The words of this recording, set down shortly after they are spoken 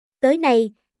Tới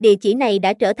nay, địa chỉ này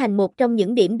đã trở thành một trong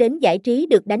những điểm đến giải trí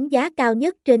được đánh giá cao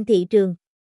nhất trên thị trường.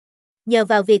 Nhờ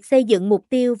vào việc xây dựng mục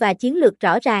tiêu và chiến lược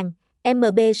rõ ràng,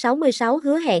 mb66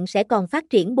 hứa hẹn sẽ còn phát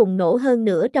triển bùng nổ hơn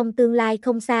nữa trong tương lai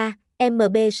không xa.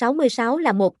 mb66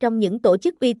 là một trong những tổ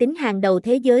chức uy tín hàng đầu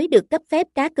thế giới được cấp phép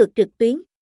cá cược trực tuyến.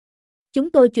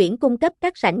 Chúng tôi chuyển cung cấp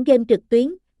các sảnh game trực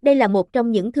tuyến. Đây là một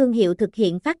trong những thương hiệu thực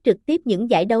hiện phát trực tiếp những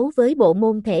giải đấu với bộ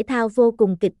môn thể thao vô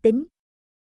cùng kịch tính.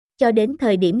 Cho đến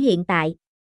thời điểm hiện tại,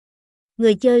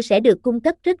 người chơi sẽ được cung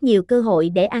cấp rất nhiều cơ hội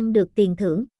để ăn được tiền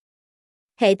thưởng.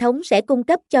 Hệ thống sẽ cung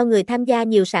cấp cho người tham gia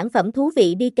nhiều sản phẩm thú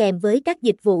vị đi kèm với các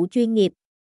dịch vụ chuyên nghiệp.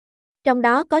 Trong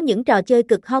đó có những trò chơi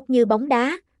cực hot như bóng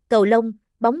đá, cầu lông,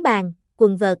 bóng bàn,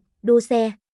 quần vợt, đua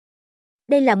xe.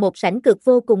 Đây là một sảnh cược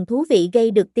vô cùng thú vị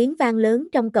gây được tiếng vang lớn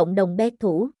trong cộng đồng bet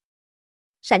thủ.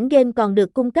 Sảnh game còn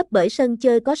được cung cấp bởi sân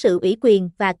chơi có sự ủy quyền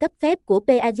và cấp phép của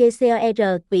PAGCOR,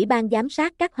 Ủy ban giám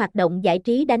sát các hoạt động giải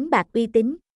trí đánh bạc uy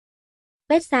tín.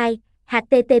 Website: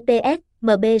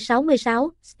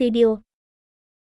 https://mb66.studio